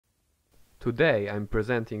Today I'm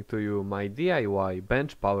presenting to you my DIY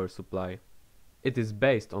bench power supply. It is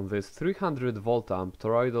based on this 300 volt amp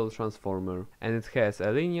toroidal transformer and it has a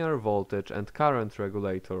linear voltage and current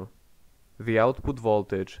regulator. The output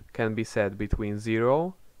voltage can be set between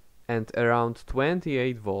 0 and around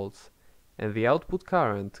 28 volts and the output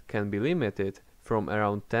current can be limited from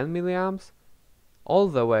around 10 milliamps all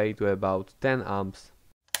the way to about 10 amps.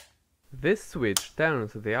 This switch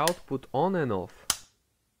turns the output on and off.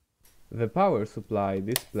 The power supply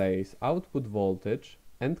displays output voltage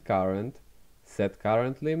and current, set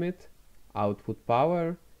current limit, output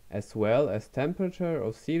power, as well as temperature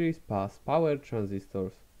of series pass power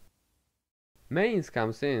transistors. Mains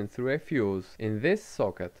comes in through a fuse in this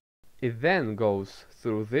socket. It then goes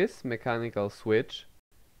through this mechanical switch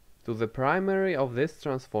to the primary of this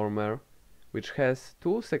transformer, which has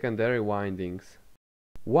two secondary windings.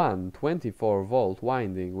 One 24 volt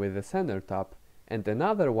winding with a center tap and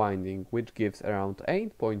another winding which gives around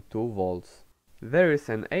 8.2 volts. There is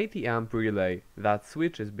an 80 amp relay that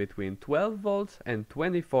switches between 12 volts and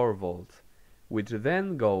 24 volts, which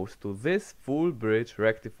then goes to this full bridge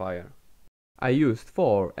rectifier. I used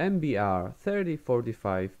 4 MBR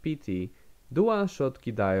 3045 PT dual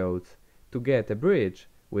Schottky diodes to get a bridge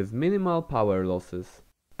with minimal power losses.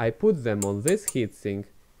 I put them on this heatsink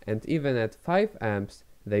and even at 5 amps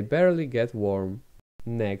they barely get warm.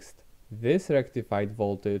 Next, this rectified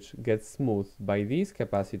voltage gets smoothed by these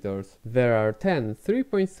capacitors. There are 10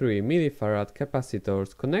 3.3 millifarad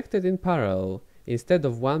capacitors connected in parallel instead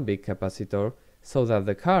of one big capacitor, so that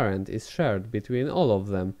the current is shared between all of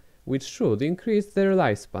them, which should increase their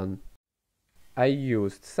lifespan. I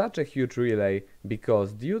used such a huge relay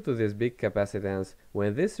because due to this big capacitance,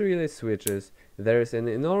 when this relay switches, there is an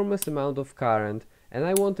enormous amount of current and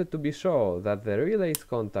I wanted to be sure that the relay's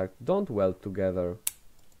contacts don't weld together.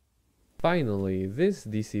 Finally, this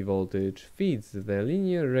DC voltage feeds the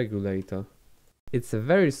linear regulator. It's a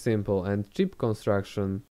very simple and cheap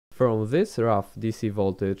construction. From this rough DC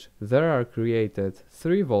voltage, there are created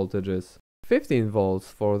 3 voltages. 15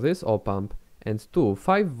 volts for this op-amp and 2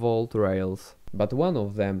 5-volt rails. But one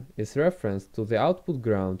of them is referenced to the output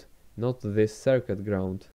ground, not this circuit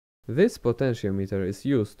ground. This potentiometer is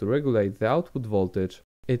used to regulate the output voltage.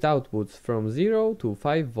 It outputs from 0 to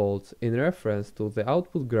 5 volts in reference to the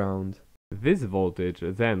output ground. This voltage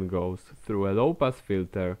then goes through a low-pass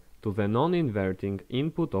filter to the non-inverting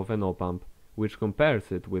input of an op-amp, which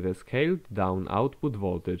compares it with a scaled-down output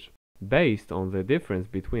voltage. Based on the difference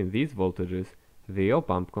between these voltages, the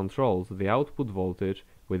op-amp controls the output voltage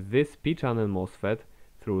with this P-channel MOSFET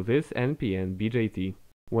through this NPN BJT.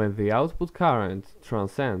 When the output current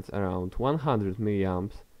transcends around 100 mA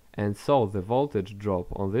and so the voltage drop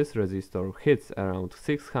on this resistor hits around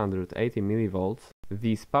 680 mV,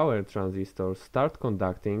 these power transistors start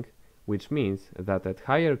conducting, which means that at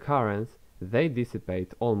higher currents they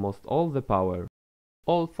dissipate almost all the power.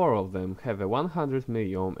 All 4 of them have a 100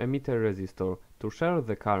 mΩ emitter resistor to share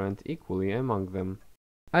the current equally among them.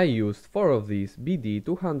 I used 4 of these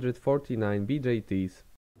BD249 BJTs.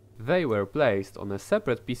 They were placed on a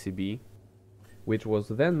separate PCB, which was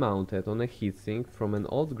then mounted on a heatsink from an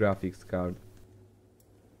old graphics card.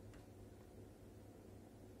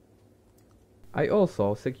 I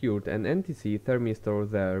also secured an NTC thermistor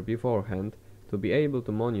there beforehand to be able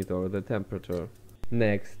to monitor the temperature.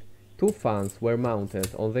 Next, 2 fans were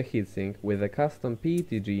mounted on the heatsink with a custom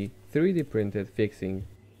PETG 3D printed fixing.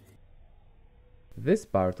 This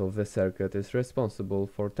part of the circuit is responsible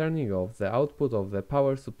for turning off the output of the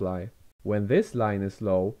power supply. When this line is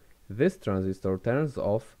low, this transistor turns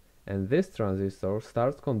off and this transistor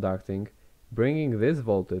starts conducting, bringing this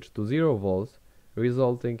voltage to 0 volts,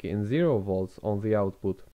 resulting in 0 volts on the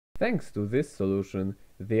output. Thanks to this solution,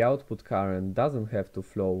 the output current doesn't have to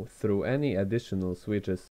flow through any additional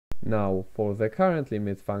switches. Now, for the current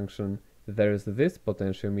limit function, there is this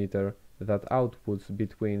potentiometer that outputs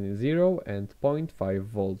between 0 and 0.5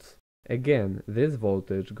 volts. Again, this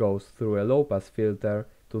voltage goes through a low-pass filter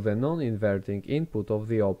to the non-inverting input of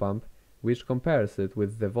the op-amp, which compares it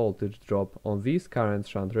with the voltage drop on these current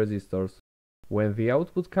shunt resistors. When the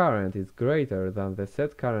output current is greater than the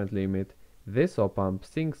set current limit, this op-amp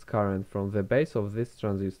sinks current from the base of this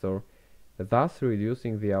transistor, thus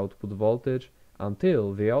reducing the output voltage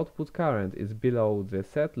until the output current is below the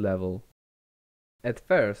set level. At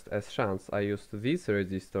first, as shunts, I used these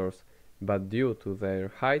resistors, but due to their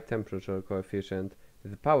high temperature coefficient,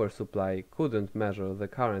 the power supply couldn't measure the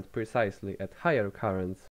current precisely at higher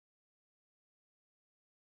currents.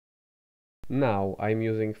 Now I'm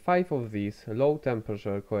using 5 of these low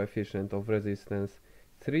temperature coefficient of resistance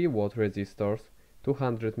 3 watt resistors,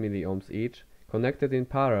 200 mA each, connected in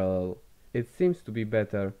parallel, It seems to be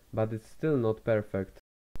better, but it's still not perfect.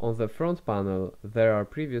 On the front panel, there are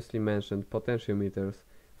previously mentioned potentiometers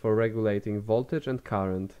for regulating voltage and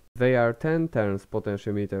current. They are 10 turns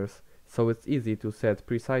potentiometers, so it's easy to set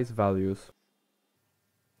precise values.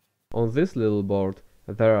 On this little board,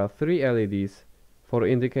 there are 3 LEDs for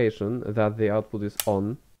indication that the output is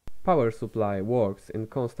on. Power supply works in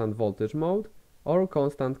constant voltage mode or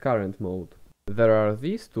constant current mode. There are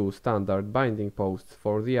these 2 standard binding posts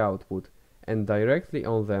for the output, and directly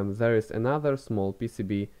on them there is another small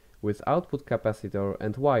PCB with output capacitor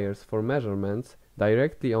and wires for measurements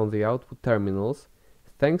directly on the output terminals,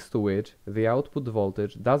 thanks to which the output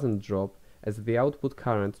voltage doesn't drop as the output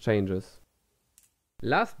current changes.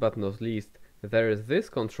 Last but not least, there is this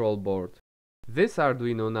control board. This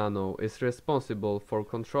Arduino Nano is responsible for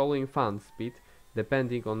controlling fan speed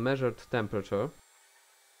depending on measured temperature,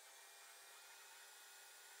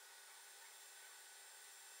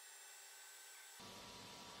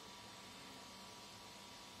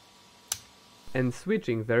 and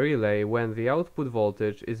switching the relay when the output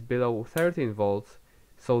voltage is below 13 volts,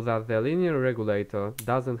 so that the linear regulator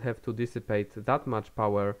doesn't have to dissipate that much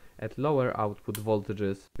power at lower output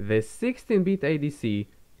voltages. This 16-bit ADC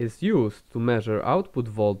is used to measure output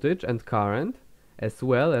voltage and current, as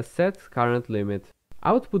well as set current limit.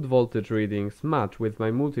 Output voltage readings match with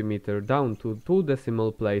my multimeter down to 2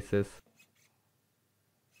 decimal places.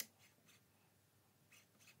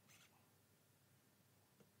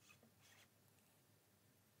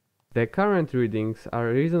 The current readings are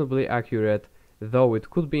reasonably accurate, though it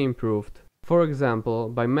could be improved. For example,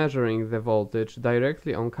 by measuring the voltage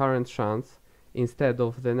directly on current shunts instead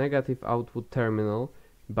of the negative output terminal,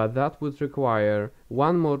 but that would require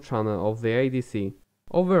one more channel of the ADC.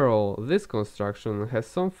 Overall, this construction has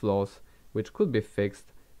some flaws which could be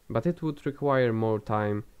fixed, but it would require more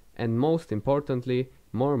time and, most importantly,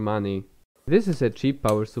 more money. This is a cheap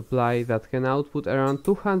power supply that can output around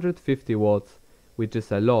 250 watts, which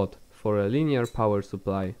is a lot for a linear power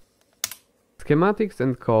supply. Schematics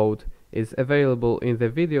and Code is available in the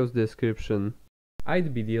video's description.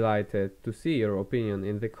 I'd be delighted to see your opinion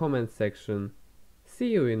in the comment section. See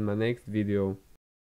you in my next video.